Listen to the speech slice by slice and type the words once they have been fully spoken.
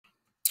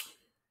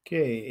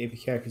Okay, AP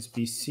Calculus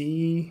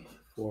BC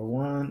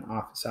 4.1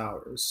 office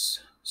hours.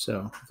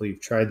 So hopefully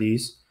you've tried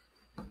these.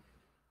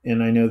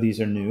 And I know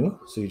these are new,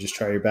 so you just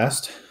try your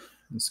best.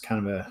 It's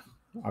kind of an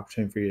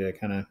opportunity for you to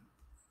kind of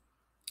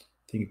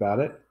think about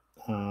it.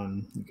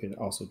 You could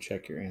also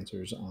check your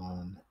answers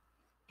on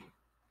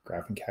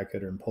graphing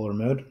calculator and polar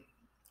mode.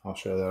 I'll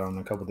show that on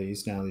a couple of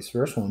these. Now, this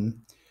first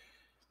one,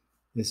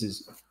 this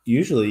is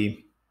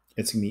usually,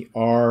 it's going to be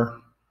R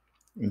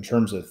in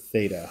terms of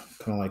theta,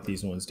 kind of like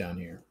these ones down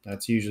here.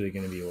 That's usually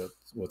going to be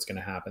what's going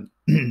to happen.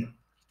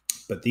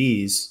 But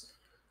these,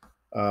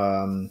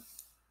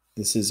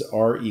 this is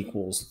R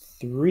equals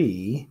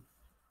 3.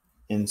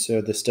 And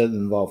so this doesn't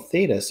involve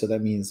theta, so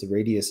that means the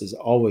radius is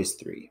always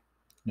 3,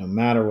 no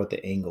matter what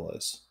the angle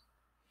is.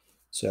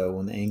 So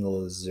when the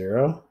angle is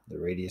 0, the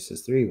radius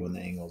is 3. When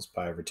the angle is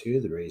pi over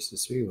 2, the radius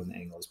is 3. When the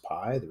angle is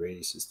pi, the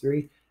radius is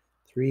 3.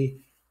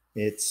 3,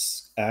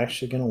 it's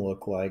actually going to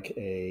look like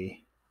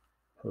a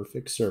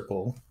perfect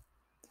circle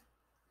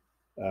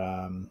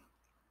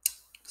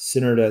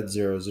centered at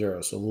 0,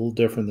 0. So a little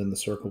different than the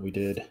circle we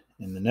did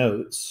in the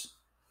notes.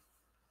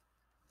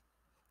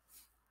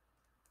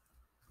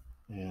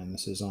 And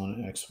this is on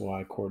an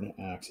XY coordinate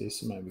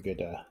axis. It might be good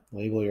to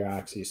label your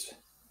axes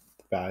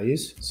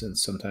values,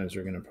 since sometimes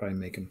we're going to probably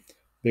make them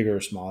bigger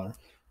or smaller.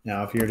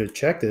 Now, if you're to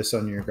check this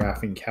on your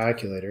graphing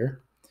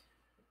calculator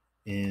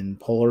in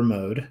polar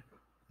mode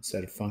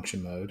instead of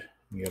function mode,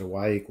 you go to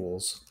y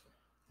equals.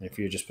 And if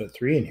you just put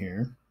 3 in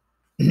here,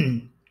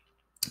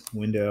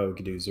 window, we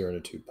could do 0 to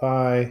 2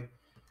 pi.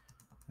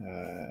 We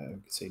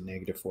could say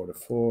 -4 to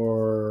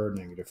 4,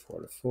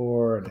 -4 to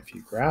 4. And if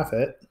you graph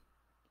it,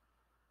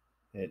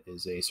 it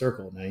is a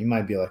circle. Now, you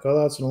might be like, oh,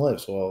 that's an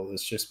ellipse. Well,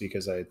 it's just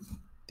because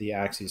the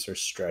axes are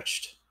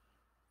stretched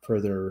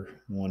further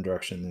in one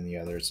direction than the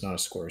other. It's not a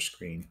square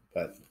screen,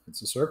 but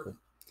it's a circle.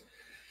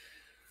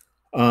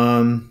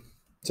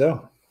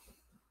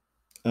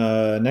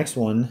 Next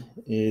one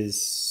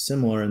is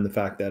similar in the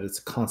fact that it's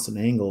a constant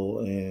angle,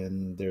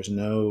 and there's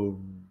no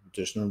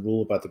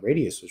rule about the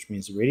radius, which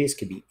means the radius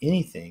could be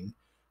anything,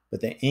 but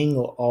the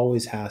angle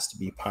always has to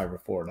be pi over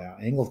 4. Now,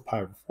 angle of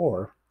pi over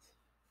 4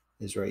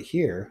 is right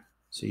here.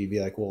 So you'd be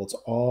like, well, it's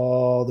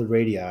all the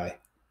radii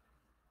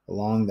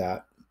along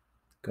that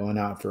going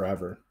out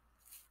forever.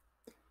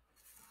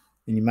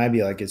 And you might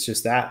be like, it's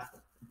just that,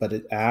 but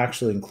it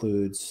actually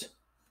includes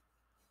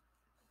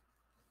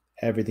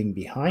everything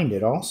behind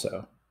it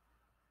also,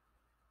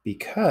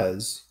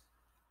 because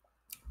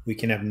we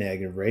can have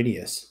negative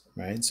radius,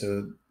 right?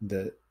 So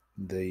the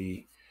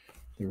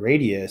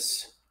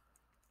radius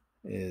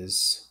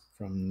is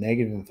from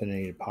negative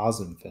infinity to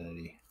positive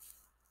infinity,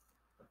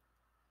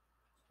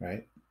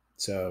 right?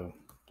 So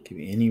it can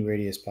be any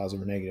radius,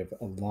 positive or negative,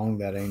 along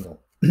that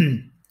angle.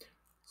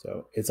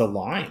 So it's a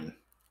line.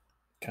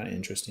 Kind of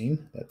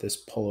interesting that this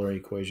polar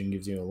equation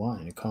gives you a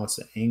line. A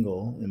constant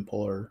angle in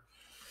polar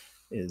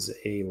is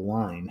a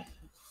line.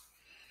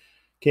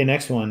 Okay,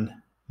 next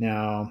one.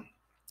 Now,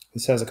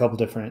 this has a couple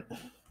different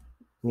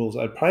rules.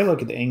 I'd probably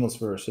look at the angles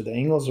first. So the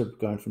angles are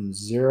going from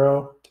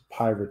 0 to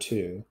pi over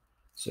 2.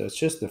 So it's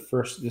just the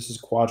first, this is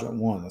quadrant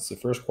 1. That's the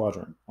first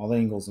quadrant. All the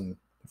angles in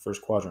the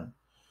first quadrant.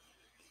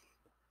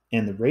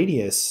 And the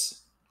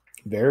radius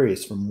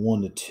varies from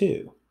 1 to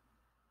 2.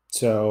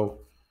 So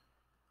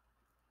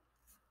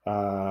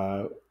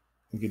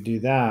we could do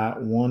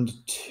that, 1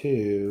 to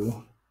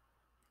 2.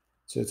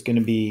 So it's going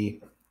to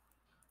be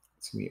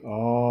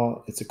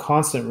it's a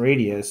constant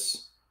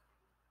radius.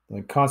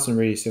 The constant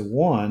radius of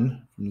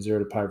 1 from 0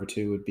 to pi over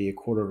 2 would be a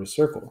quarter of a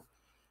circle.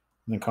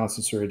 And the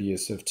constant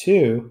radius of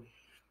 2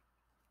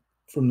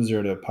 from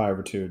 0 to pi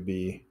over 2 would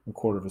be a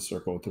quarter of a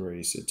circle with the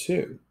radius of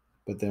 2.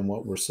 But then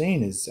what we're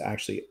saying is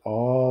actually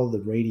all the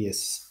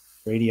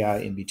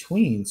radii in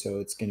between. So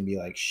it's going to be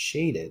like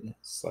shaded.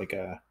 It's like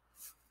a,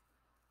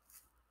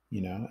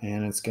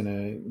 and it's going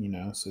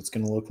to, so it's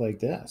going to look like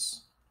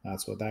this.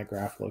 That's what that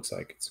graph looks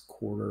like. It's a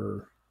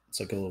quarter. It's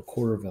like a little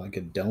quarter of like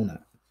a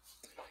donut.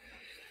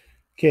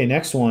 Okay,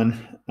 next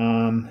one.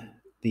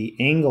 The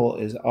angle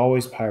is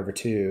always pi over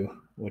 2,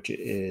 which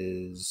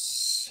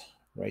is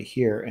right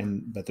here.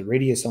 But the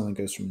radius only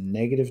goes from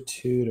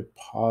 -2 to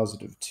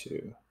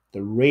 +2.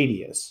 The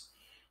radius.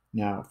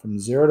 Now, from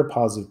 0 to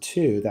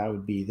 +2, that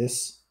would be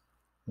this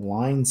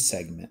line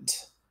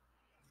segment.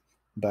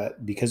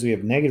 But because we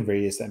have negative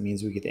radius, that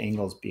means we get the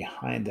angles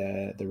behind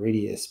the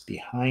radius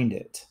behind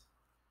it.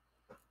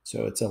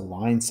 So it's a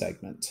line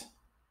segment.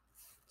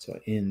 So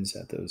it ends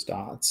at those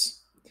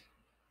dots,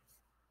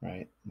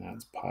 right? And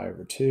that's pi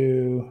over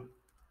 2.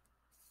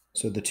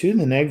 So the 2 and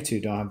the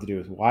 -2 don't have to do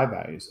with y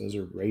values. Those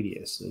are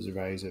radius. Those are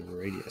values of a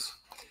radius.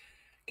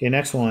 Okay,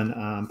 next one,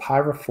 pi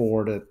over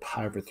 4 to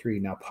pi over 3.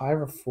 Now, pi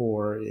over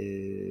 4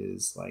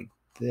 is like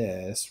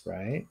this,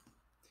 right?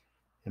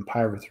 And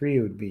pi over 3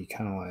 would be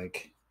kind of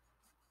like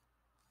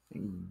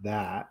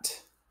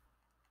that.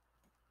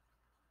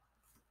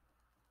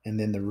 And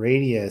then the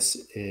radius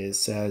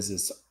says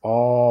it's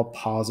all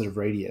positive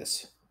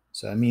radius.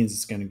 So that means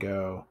it's going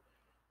to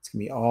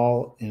be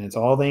all, and it's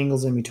all the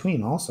angles in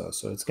between also.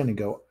 So it's going to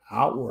go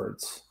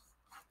outwards.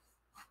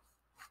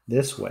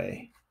 this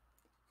way,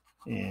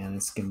 and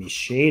it's going to be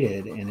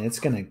shaded, and it's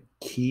going to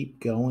keep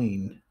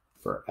going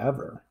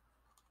forever.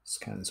 It's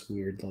kind of this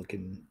weird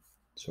looking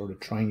sort of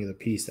triangular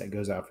piece that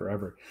goes out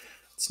forever.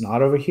 It's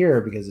not over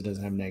here because it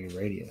doesn't have negative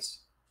radius.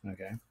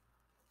 Okay.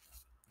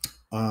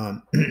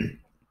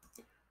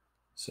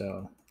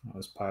 So that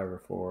was pi over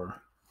 4.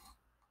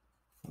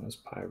 That was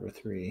pi over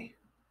 3.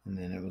 And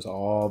then it was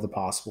all the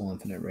possible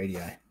infinite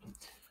radii.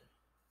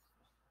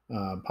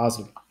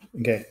 Positive.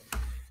 Okay.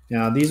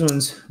 Now these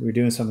ones, we're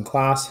doing some in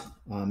class.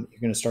 You're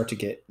going to start to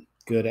get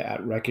good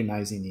at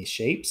recognizing these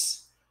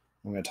shapes.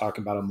 We're going to talk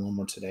about them a little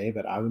more today,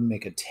 but I would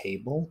make a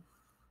table.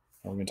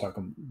 We're going to talk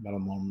about them a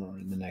little more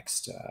in the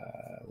next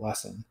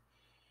lesson.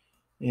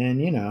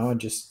 And, you know,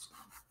 just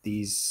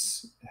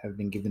these have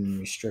been given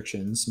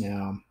restrictions.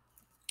 Now,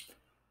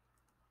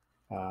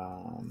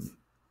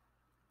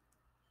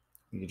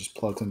 you can just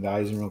plug some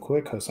values in real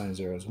quick. Cosine of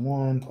 0 is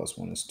 1, plus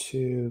 1 is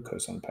 2,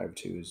 cosine of pi over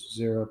 2 is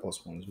 0,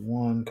 plus 1 is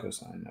 1,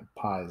 cosine of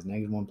pi is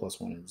negative 1, plus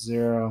 1 is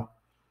 0,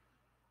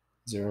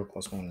 0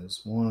 plus 1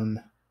 is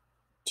 1,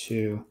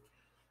 2.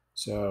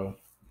 So,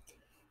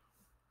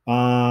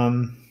 I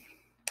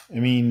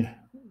mean,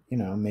 you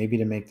know, maybe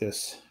to make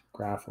this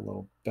graph a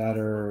little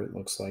better, it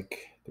looks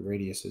like the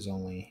radius is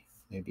only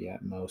maybe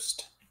at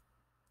most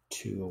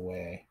 2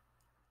 away.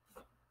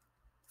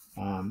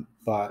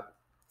 But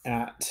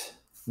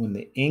when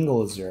the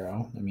angle is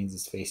 0, that means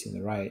it's facing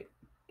the right.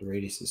 The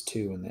radius is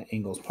 2, and the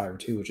angle is pi over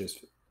 2, which is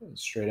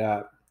straight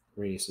up.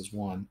 The radius is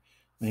 1.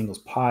 The angle is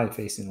pi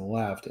facing the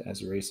left as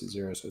the radius is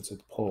 0, so it's at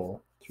the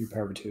pole. 3 pi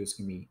over 2 is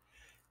going to be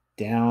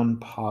down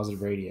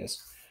positive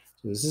radius.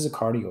 So this is a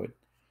cardioid.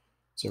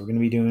 So we're going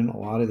to be doing a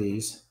lot of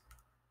these,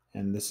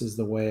 and this is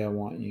the way I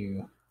want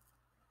you.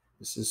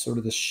 This is sort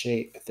of the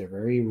shape. They're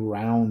very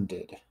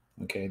rounded.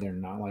 Okay, they're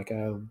not like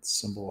a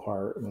simple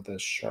heart with a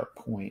sharp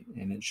point,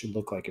 and it should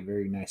look like a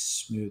very nice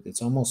smooth.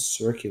 It's almost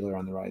circular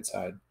on the right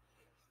side,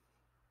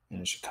 and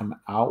it should come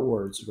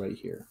outwards right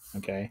here.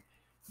 Okay,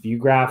 if you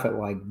graph it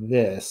like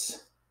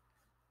this,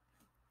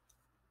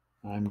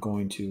 I'm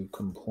going to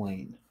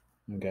complain.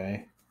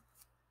 Okay,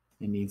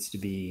 it needs to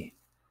be,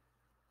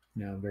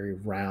 you know, very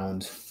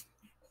round,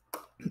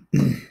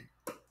 and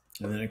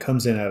then it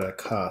comes in at a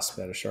cusp,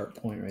 at a sharp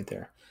point right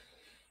there.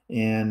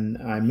 And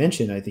I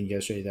mentioned, I think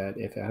yesterday, that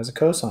if it has a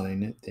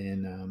cosine,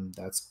 then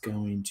that's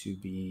going to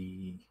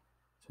be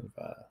sort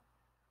of a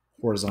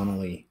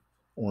horizontally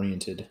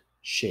oriented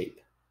shape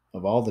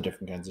of all the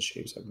different kinds of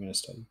shapes I'm going to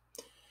study.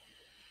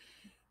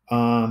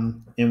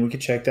 And we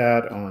could check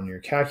that on your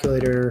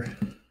calculator.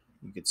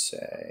 You could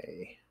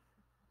say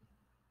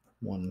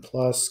 1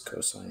 plus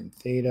cosine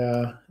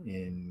theta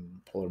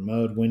in polar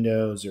mode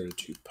window, 0 to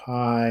 2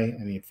 pi. I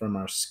mean, from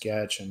our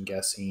sketch, I'm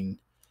guessing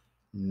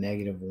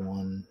negative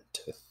 1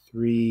 to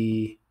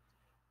 3,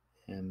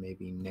 and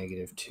maybe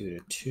negative 2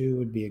 to 2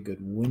 would be a good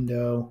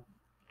window.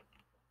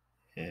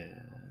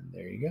 And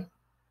there you go.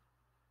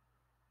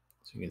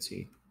 So you can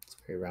see it's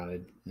very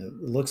rounded. It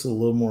looks a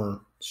little more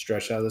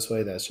stretched out this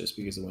way. That's just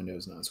because the window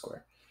is not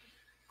square.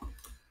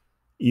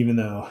 Even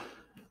though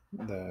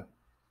the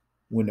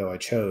window I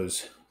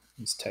chose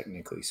is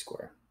technically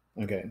square.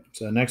 Okay,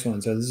 so the next one,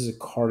 so this is a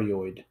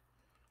cardioid.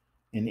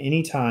 And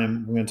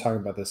anytime, we're going to talk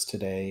about this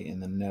today in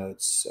the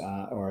notes,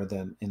 or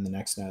in the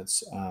next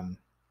notes,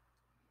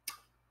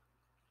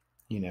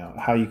 you know,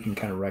 how you can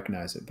kind of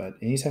recognize it. But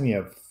anytime you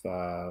have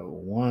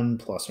 1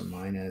 plus or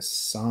minus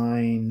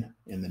sign,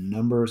 and the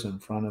numbers in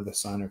front of the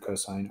sine or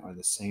cosine are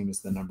the same as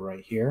the number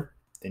right here,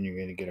 then you're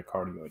going to get a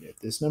cardioid. If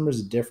this number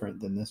is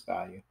different than this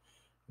value,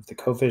 if the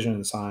coefficient of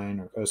the sine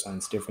or cosine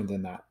is different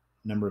than that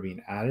number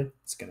being added,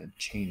 it's going to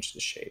change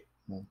the shape.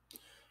 We'll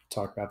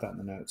talk about that in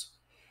the notes.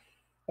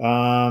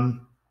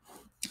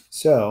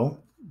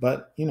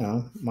 But, you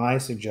know, my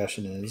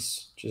suggestion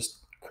is just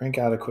crank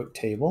out a quick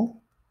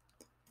table.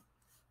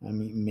 I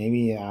mean,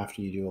 maybe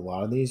after you do a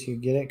lot of these, you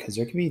get it, because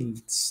there can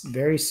be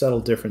very subtle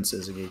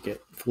differences. If you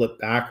get flipped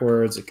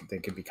backwards, they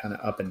could be kind of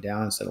up and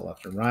down instead of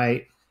left and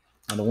right.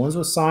 Now, the ones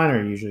with sine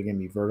are usually going to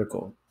be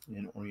vertical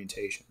in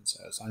orientation.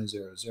 So sine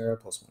 0 is 0,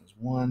 plus 1 is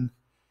 1,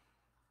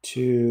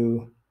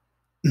 2,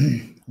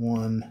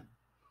 1.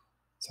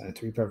 Sine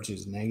 3 pi over 2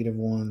 is negative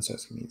 1, so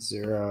it's going to be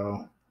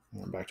 0.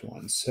 And we're back to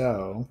 1.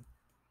 So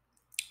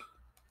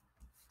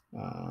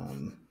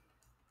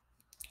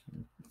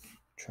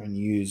try and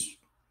use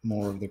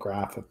more of the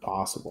graph if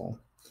possible.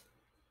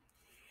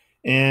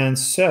 And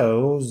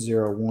so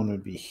 0, 1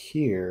 would be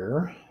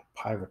here.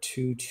 Pi over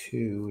 2,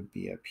 2 would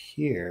be up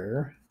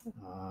here.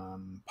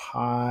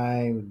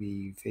 Pi would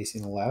be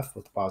facing the left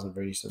with the positive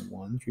radius of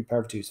 1. 3 pi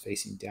over 2 is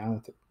facing down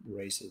with the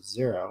radius of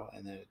 0.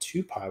 And then at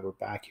 2 pi, we're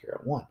back here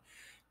at 1.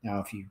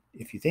 Now, if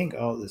you think,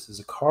 oh, this is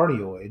a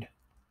cardioid,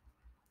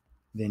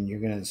 then you're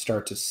going to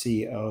start to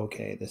see, oh,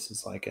 okay, this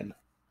is like an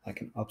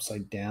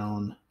upside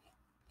down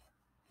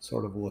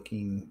sort of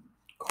looking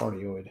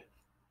cardioid.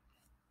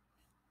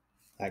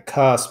 That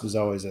cusp is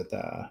always at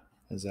the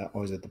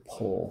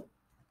pole.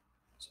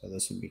 So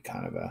this would be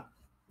kind of a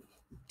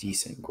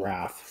decent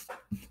graph.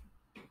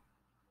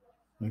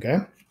 Okay.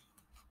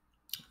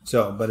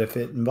 So, but if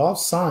it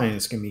involves sine,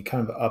 it's going to be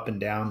kind of up and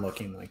down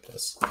looking like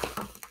this.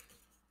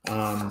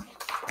 So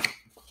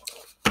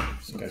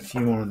got a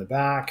few more in the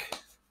back.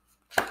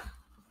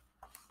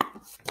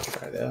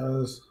 Try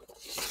those.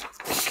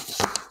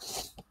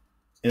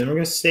 And we're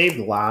going to save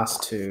the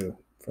last two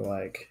for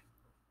like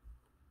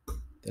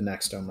the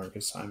next homework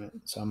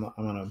assignment. So I'm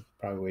going to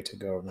probably wait to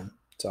go over them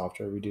until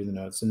after we do the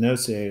notes. The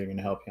notes today are going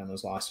to help you on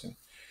those last two.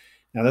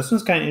 Now this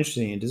one's kind of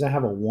interesting. It doesn't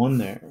have a 1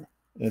 there.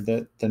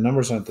 The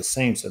numbers aren't the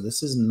same. So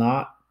this is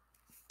not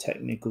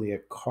technically a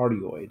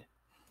cardioid.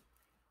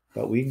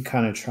 But we can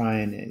kind of try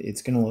and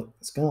it's gonna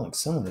look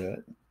similar to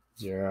it.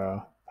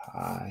 0,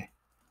 pi,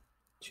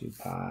 2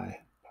 pi,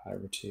 pi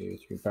over 2,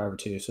 3 pi over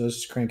 2. So let's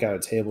just crank out a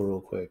table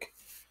real quick.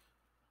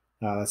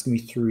 That's gonna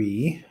be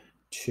 3,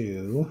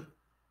 2,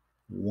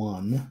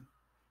 1,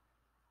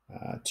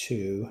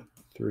 2,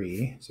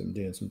 3. So I'm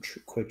doing some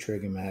quick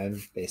trig in my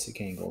head, basic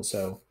angle.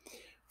 So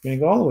we're gonna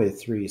go all the way to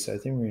 3. So I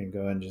think we're gonna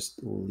go ahead and just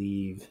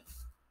leave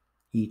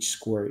each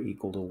square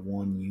equal to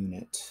 1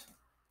 unit.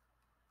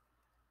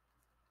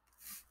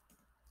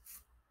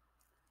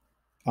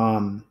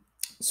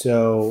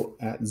 So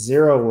at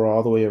 0, we're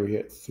all the way over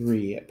here at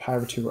 3. At pi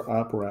over 2, we're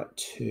up, we're at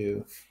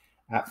 2.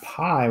 At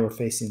pi, we're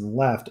facing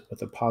left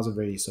with a positive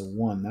radius of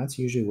 1. That's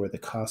usually where the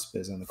cusp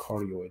is on the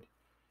cardioid.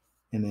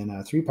 And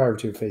then 3 pi over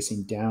 2, we're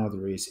facing down with a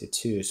radius of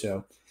 2.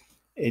 So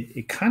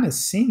it kind of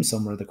seems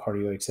similar to the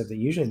cardioid, except that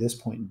usually this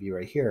point would be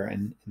right here.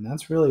 And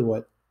that's really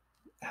what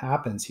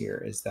happens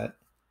here, is that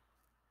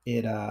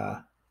it,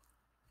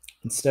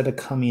 instead of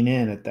coming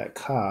in at that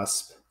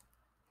cusp,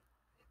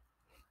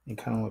 it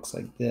kind of looks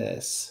like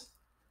this.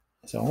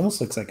 So it almost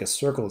looks like a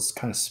circle is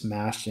kind of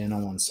smashed in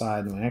on one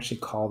side. And we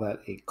actually call that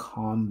a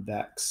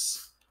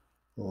convex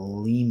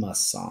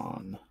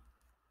limason.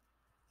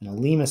 And a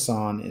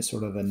limason is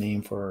sort of a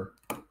name for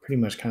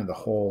pretty much kind of the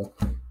whole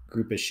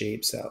group of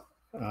shapes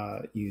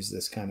that use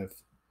this kind of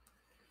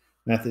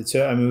method.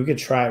 So, I mean, we could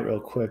try it real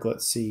quick.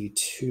 Let's see,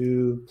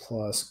 2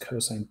 plus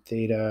cosine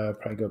theta.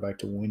 Probably go back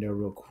to window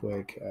real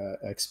quick.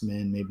 X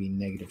min maybe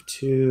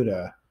 -2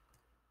 to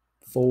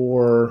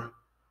 4.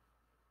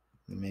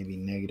 Maybe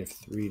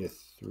 -3 to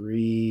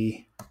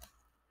 3.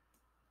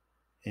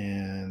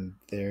 And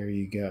there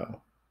you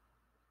go.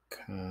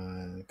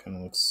 Kind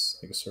of looks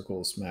like a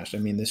circle smashed. I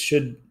mean, this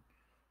should,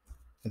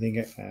 I think,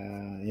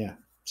 yeah.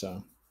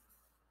 So,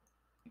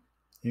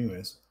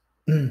 anyways,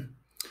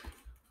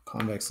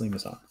 convex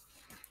limason.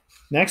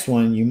 Next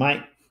one, you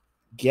might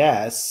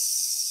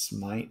guess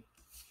might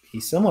be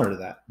similar to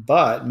that,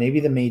 but maybe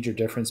the major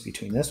difference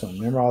between this one,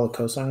 remember all the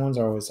cosine ones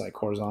are always like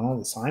horizontal,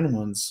 the sine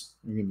ones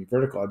are going to be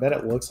vertical. I bet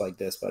it looks like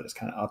this, but it's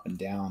kind of up and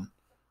down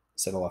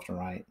instead of left and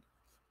right.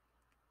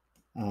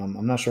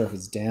 I'm not sure if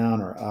it's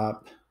down or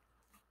up.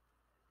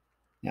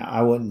 Now,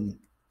 I wouldn't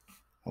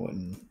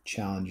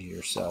challenge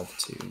yourself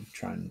to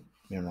try and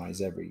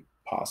memorize every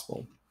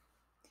possible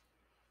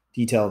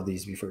detail of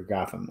these before you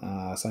graph them.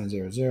 Sine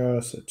 0,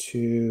 0, so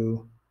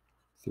 2,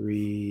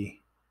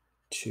 3,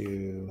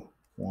 2,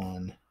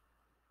 1,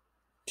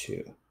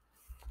 2.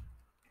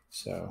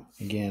 So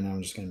again,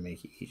 I'm just going to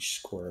make each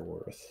square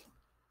worth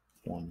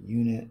 1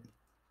 unit.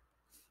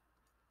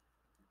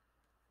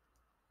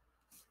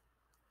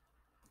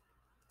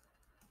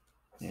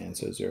 And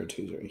so 0,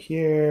 2 is right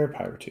here,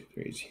 pi over 2,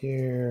 3 is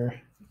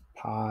here,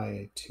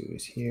 pi 2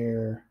 is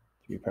here,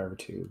 3 pi over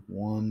 2,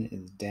 1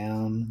 is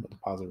down with a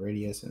positive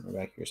radius, and we're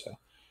back here. So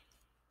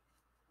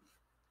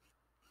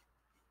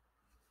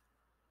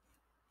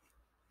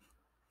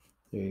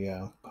there you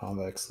go,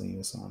 convex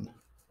limason.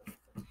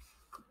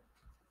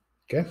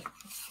 Okay.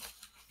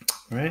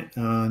 All right,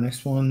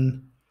 next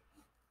one.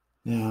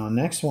 Now,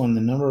 next one,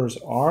 the numbers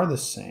are the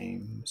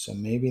same. So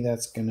maybe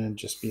that's going to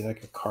just be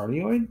like a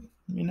cardioid,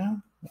 you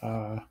know?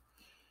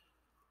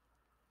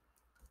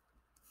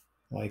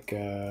 Like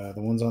the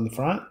ones on the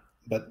front,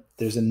 but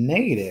there's a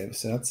negative,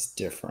 so that's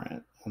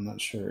different. I'm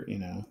not sure, you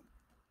know.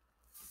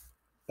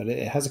 But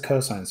it has a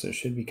cosine, so it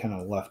should be kind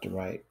of left to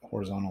right,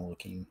 horizontal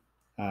looking.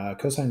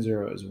 Cosine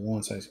 0 is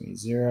 1, so it's going to be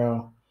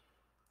 0,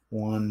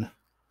 1,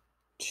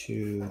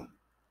 2,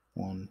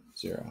 1,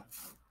 0.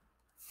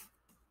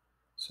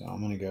 So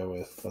I'm going to go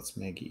with, let's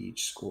make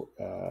each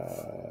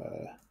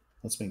square,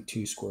 let's make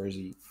 2 squares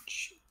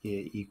each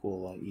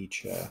equal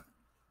each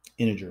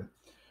integer.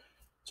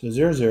 So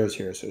 0, 0 is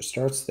here, so it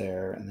starts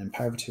there, and then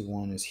pi over 2,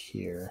 1 is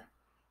here.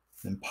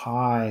 And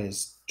pi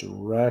is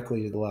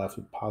directly to the left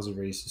with positive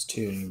radius is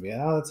 2. And you'll be,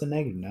 oh, that's a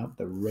negative. Nope,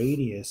 the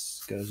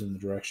radius goes in the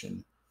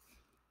direction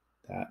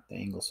that the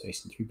angle's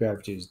facing. 3 pi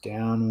over 2 is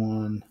down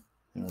 1,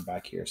 and we're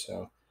back here.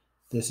 So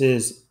this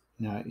is,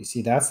 now you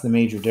see that's the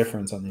major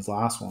difference on these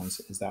last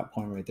ones, is that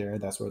point right there.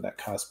 That's where that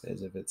cusp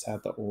is. If it's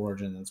at the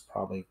origin, that's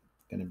probably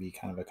going to be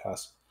kind of a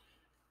cusp.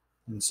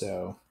 And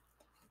so,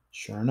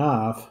 sure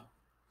enough,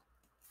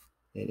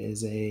 it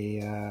is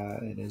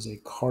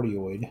a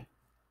cardioid.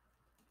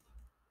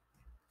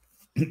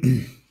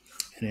 And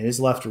it is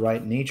left to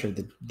right in nature.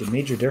 The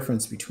major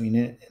difference between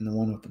it and the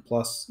one with the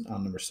plus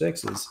on number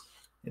 6 is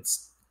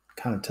it's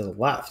kind of to the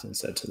left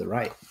instead of to the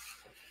right.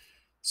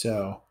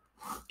 So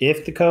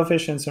If the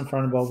coefficients in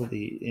front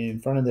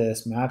of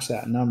this match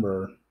that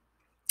number,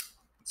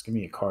 it's going to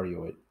be a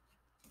cardioid.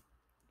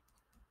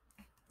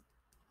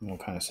 And we'll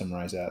kind of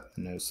summarize that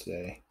in the notes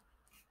today,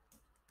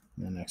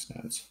 in the next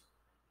notes.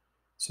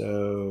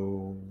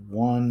 So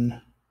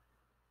 1,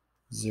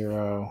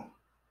 0,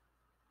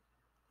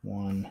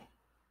 1,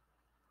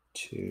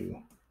 2,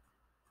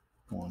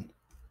 1.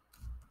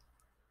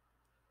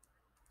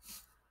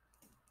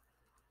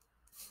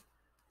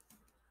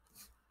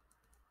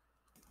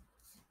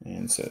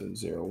 And so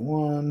 0,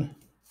 1,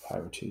 pi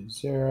over 2,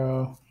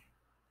 0,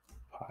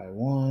 pi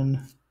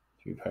 1,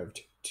 3 pi over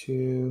 2,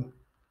 2.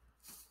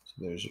 So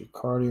there's your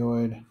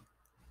cardioid.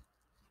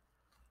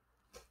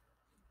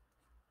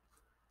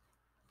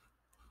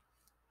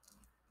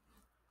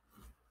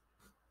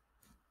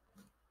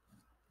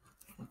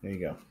 There you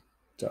go.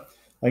 So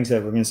like I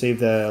said, we're going to save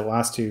the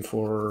last two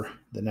for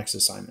the next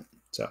assignment.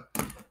 So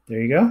there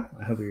you go.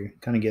 I hope you're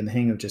kind of getting the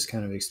hang of just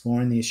kind of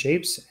exploring these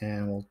shapes,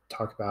 and we'll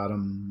talk about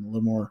them a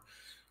little more,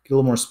 get a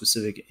little more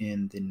specific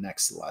in the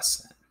next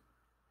lesson.